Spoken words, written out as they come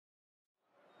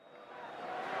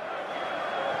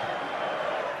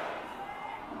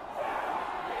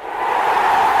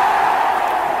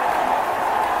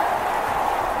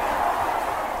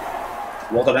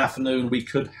What an afternoon we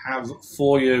could have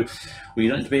for you. We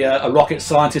don't need to be a rocket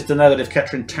scientist to know that if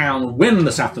Kettering Town win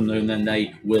this afternoon, then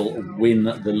they will win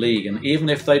the league. And even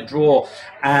if they draw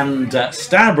and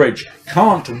Stourbridge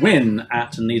can't win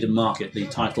at Needham Market, the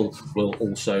title will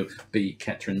also be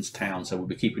Kettering Town. So we'll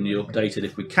be keeping you updated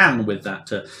if we can with that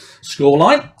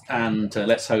scoreline. And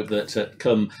let's hope that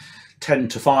come 10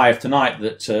 to 5 tonight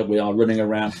that we are running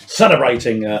around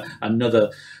celebrating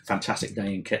another fantastic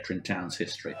day in Kettering Town's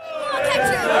history.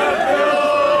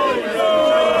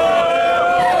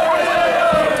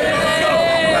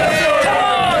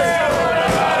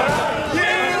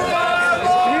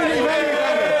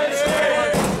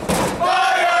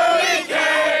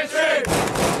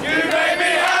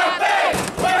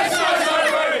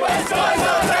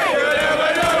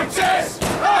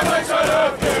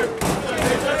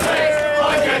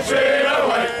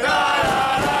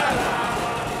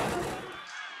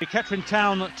 The Kettering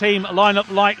Town team line up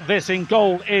like this. In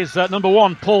goal is number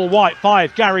 1, Paul White,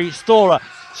 5, Gary Storer,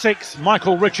 6,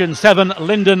 Michael Richard, 7,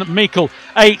 Lyndon Meikle,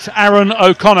 8, Aaron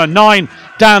O'Connor, 9,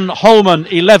 Dan Holman,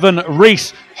 11,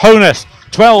 Reese Honus,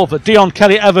 12, Dion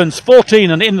Kelly-Evans, 14,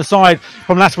 and in the side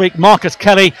from last week, Marcus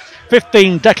Kelly,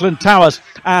 15, Declan Towers,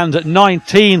 and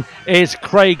 19 is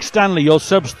Craig Stanley. Your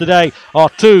subs today are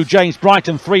 2, James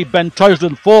Brighton, 3, Ben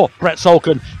Tosden, 4, Brett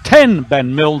Solkin, 10,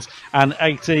 Ben Mills, and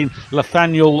 18,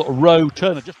 Nathaniel Rowe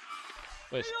Turner.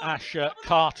 It's Ash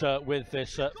Carter with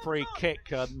this free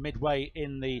kick midway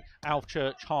in the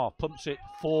Alvechurch half, pumps it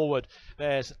forward.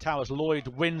 There's Towers. Lloyd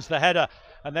wins the header,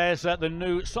 and there's the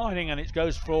new signing, and it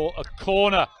goes for a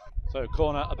corner. So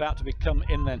corner about to become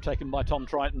in then, taken by Tom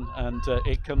Triton, and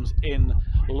it comes in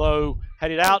low,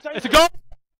 headed out. It's a goal!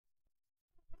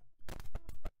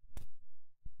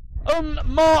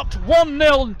 Unmarked,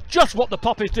 1-0, just what the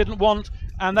Poppies didn't want,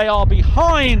 and they are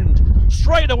behind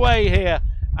straight away here,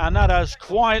 and that has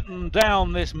quietened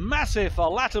down this massive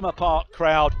Latimer Park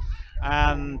crowd,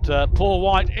 and Paul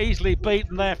White easily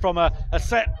beaten there from a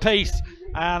set piece,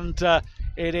 and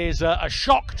it is a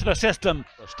shock to the system.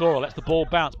 Storer lets the ball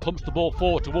bounce, pumps the ball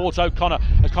forward towards O'Connor.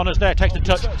 O'Connor's there, takes the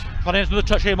touch. Got into the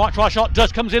touch here, might try a shot,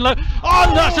 does, comes in low. Oh,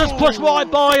 and that's just pushed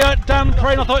wide by Dan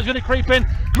Crane. I thought it was going to creep in.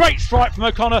 Great strike from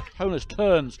O'Connor. Honus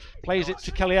turns, plays it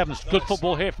to Kelly-Evans. Good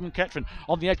football here from Kettering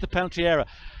on the edge of the penalty area.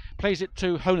 Plays it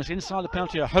to Honus inside the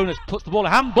penalty area. Honus puts the ball, a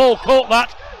handball, caught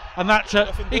that, and that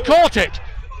he caught it.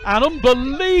 An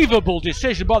unbelievable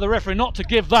decision by the referee not to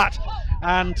give that,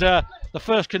 and the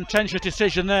first contentious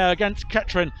decision there against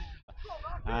Kettering,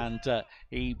 and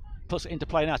he puts it into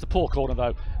play now. It's a poor corner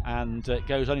though, and it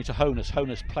goes only to Honus.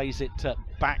 Honus plays it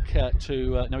back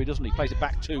to no, he doesn't. He plays it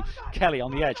back to Kelly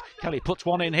on the edge. Kelly puts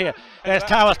one in here. There's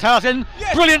Towers. Towers in.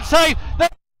 Yes. Brilliant save.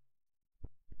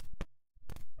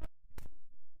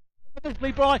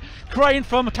 By Crane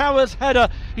from Towers' header,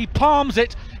 he palms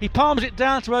it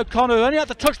down to O'Connor, who only had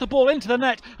to touch the ball into the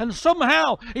net, and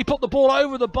somehow he put the ball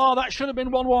over the bar. That should have been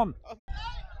 1-1.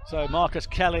 So Marcus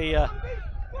Kelly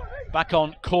back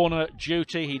on corner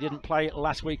duty. He didn't play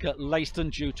last week at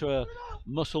Leiston due to a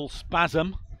muscle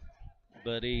spasm,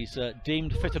 but he's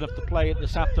deemed fit enough to play it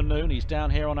this afternoon. He's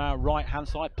down here on our right hand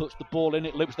side, puts the ball in,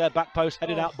 it loops their back post,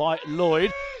 headed out by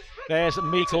Lloyd. There's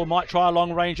Meikle, might try a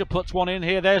long ranger, puts one in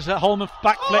here. There's a Holman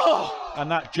back flick, and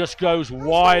that just goes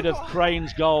wide of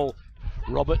Crane's goal.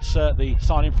 Roberts, the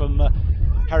signing from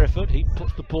Hereford, he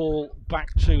puts the ball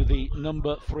back to the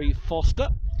number 3 Foster.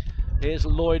 Here's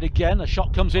Lloyd again, a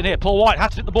shot comes in here. Paul White has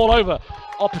to hit the ball over.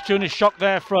 Opportunist shot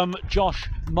there from Josh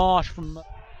Marsh from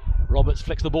Roberts,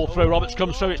 flicks the ball through. Roberts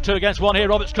comes through. It's 2 against 1 here.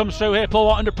 Roberts comes through here. Paul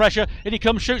White under pressure. In he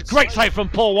comes, shoots. Great save from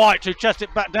Paul White to chest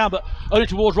it back down, but only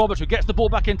towards Roberts, who gets the ball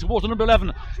back in towards the number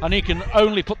 11, and he can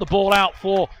only put the ball out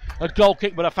for a goal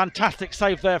kick, but a fantastic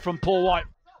save there from Paul White.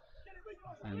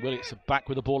 And Willits back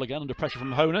with the ball again under pressure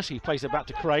from Honus. He plays it back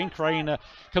to Crane. Crane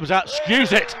comes out,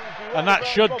 skews it, and that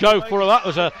should go for that.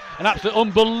 Was an absolute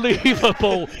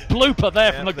unbelievable blooper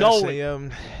there from the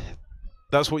goalie.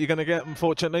 That's what you're going to get,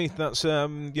 unfortunately. That's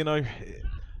you know,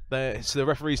 it's the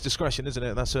referee's discretion, isn't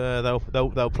it? That's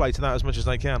they'll play to that as much as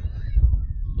they can.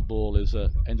 The ball is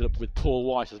ended up with Paul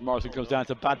White as Morrison comes down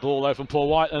to bad ball though from Paul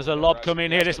White. There's a lob coming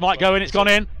in here. This might go in. It's gone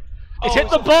in. It's hit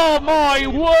the bar. My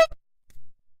word!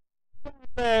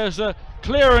 There's a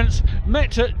clearance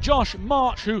met Josh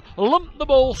March, who lumped the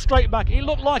ball straight back. It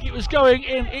looked like it was going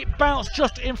in. It bounced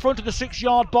just in front of the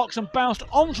 6-yard box and bounced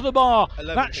onto the bar.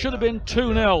 That should have been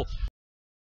 2-0.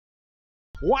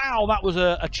 Wow, that was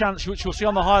a chance which you'll see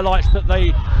on the highlights that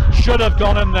they should have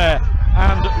gone in there.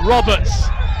 And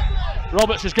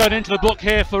Roberts is going into the book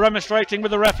here for remonstrating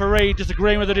with the referee,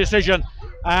 disagreeing with the decision,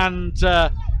 and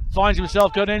finds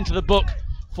himself going into the book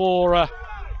for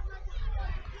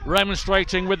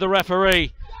remonstrating with the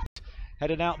referee.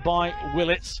 Headed out by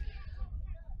Willits.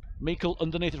 Meikle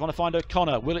underneath, trying to find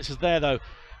O'Connor. Willits is there though.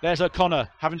 There's O'Connor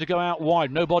having to go out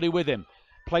wide, nobody with him.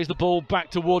 Plays the ball back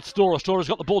towards Storer. Storer's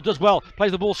got the ball, does well,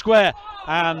 plays the ball square,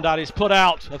 and that is put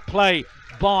out of play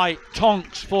by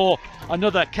Tonks for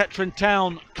another Kettering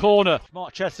Town corner.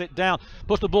 Smart chests it down,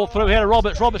 puts the ball through here to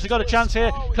Roberts. Roberts has got a chance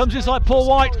here, comes inside Paul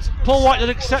White. Paul White did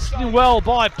exceptionally well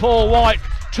by Paul White.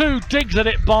 2 digs at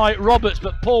it by Roberts,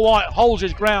 but Paul White holds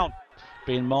his ground.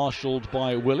 Being marshalled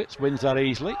by Willits, wins that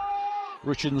easily.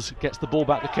 Richards gets the ball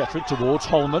back to Kettering towards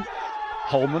Holman.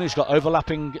 Holman, he's got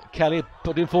overlapping Kelly,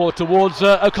 putting forward towards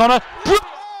O'Connor.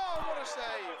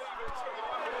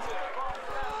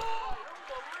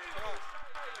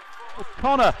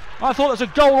 O'Connor, I thought it was a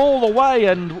goal all the way,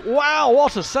 and wow,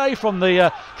 what a save from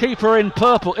the keeper in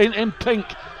purple, in pink,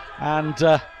 and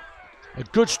a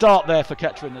good start there for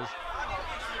Kettering.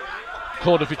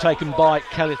 Corner to be taken by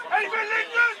Kelly.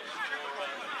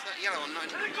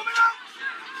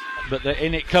 But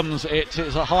in it comes, it's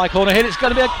a high corner hit, it's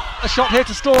going to be a shot here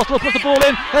to Storer, Storer puts the ball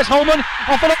in, there's Holman,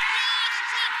 off it.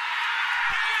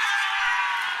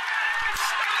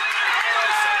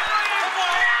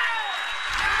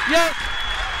 Yeah,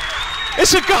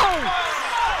 It's a goal!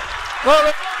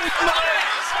 well,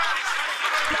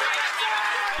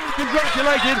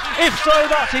 congratulated, if so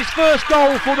that's his first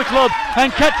goal for the club,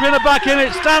 and Kettering are back in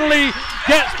it. Stanley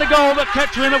gets the goal that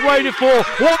Kettering have waited for.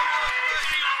 What?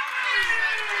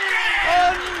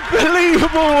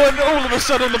 Unbelievable, and all of a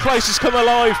sudden the place has come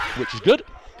alive. Which is good.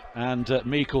 And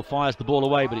Meikle fires the ball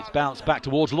away, but it's bounced back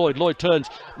towards Lloyd. Lloyd turns,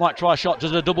 might try a shot,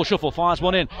 does a double shuffle, fires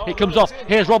one in. It comes off.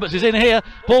 Here's Roberts, is in here.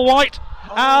 Paul White,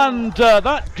 and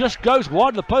that just goes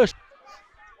wide of the post.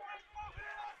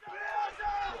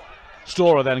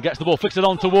 Storer then gets the ball, flicks it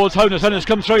on towards Honus. Honus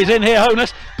comes through, he's in here.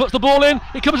 Honus puts the ball in,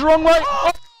 he comes the wrong way.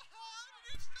 Oh!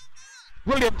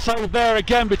 Brilliant save there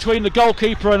again between the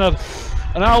goalkeeper and an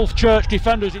Alvechurch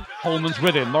defender. Holman's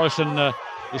with him. Morrison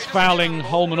is fouling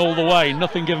Holman all the way.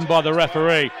 Nothing given by the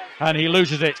referee, and he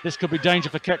loses it. This could be danger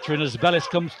for Kettering as Bellis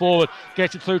comes forward,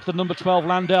 gets it through to the number 12,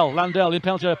 Landell. Landell in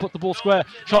penalty area, put the ball square.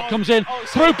 Shot comes in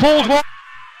through Paul's wall.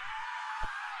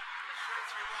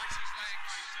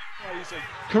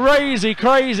 Crazy.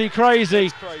 It's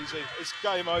crazy. It's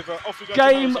game over. Off we go.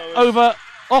 Game over.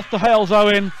 Off the Hales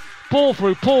Owen. Ball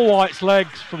through Paul White's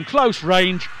legs from close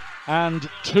range, and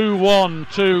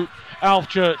 2-1 to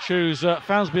Alvechurch, whose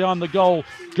fans behind the goal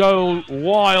go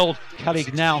wild. Kelly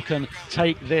now can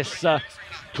take this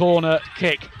corner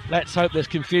kick. Let's hope there's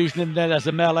confusion in there. There's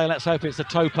a melee. Let's hope it's a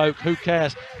toe poke. Who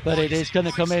cares? But it is going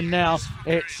to come in now.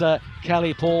 It's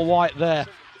Kelly, Paul White there.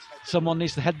 Someone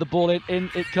needs to head the ball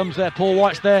in. It comes there. Paul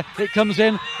White's there. It comes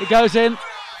in. It goes in.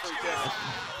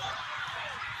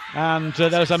 And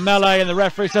there's a melee, and the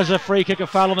referee says a free kick, a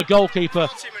foul on the goalkeeper.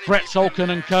 Brett Solkin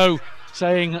and co.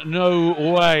 saying no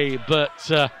way,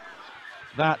 but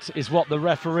that is what the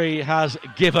referee has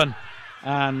given.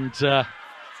 And the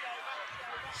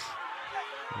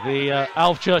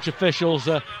Alvechurch officials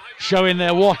are showing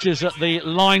their watches at the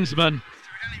linesman,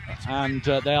 and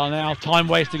they are now time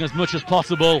wasting as much as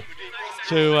possible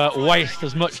to waste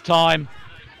as much time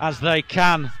as they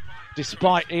can,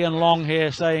 despite Ian Long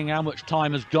here saying how much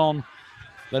time has gone.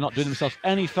 They're not doing themselves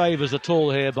any favours at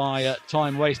all here by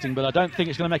time wasting, but I don't think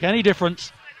it's going to make any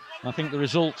difference. I think the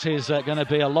result is going to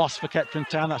be a loss for Kettering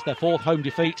Town. That's their 4th home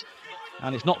defeat,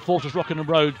 and it's not Fortress Latimer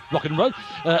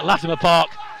Park,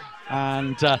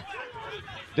 and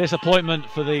disappointment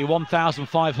for the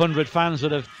 1,500 fans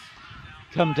that have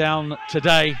come down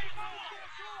today.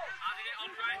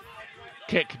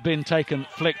 Kick been taken,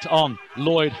 flicked on.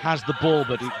 Lloyd has the ball,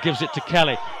 but he gives it to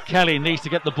Kelly. Kelly needs to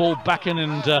get the ball back in,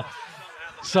 and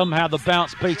somehow the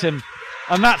bounce beat him.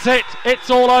 And that's it. It's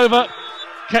all over.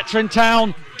 Kettering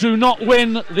Town do not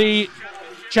win the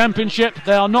championship.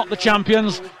 They are not the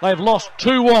champions. They've lost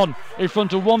 2-1 in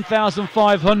front of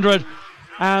 1,500.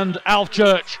 And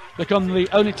Alvechurch become the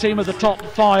only team of the top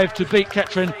 5 to beat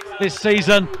Kettering this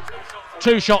season.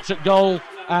 2 shots at goal,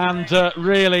 and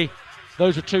really,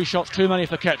 those were 2 shots too many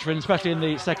for Kettering, especially in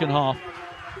the second half.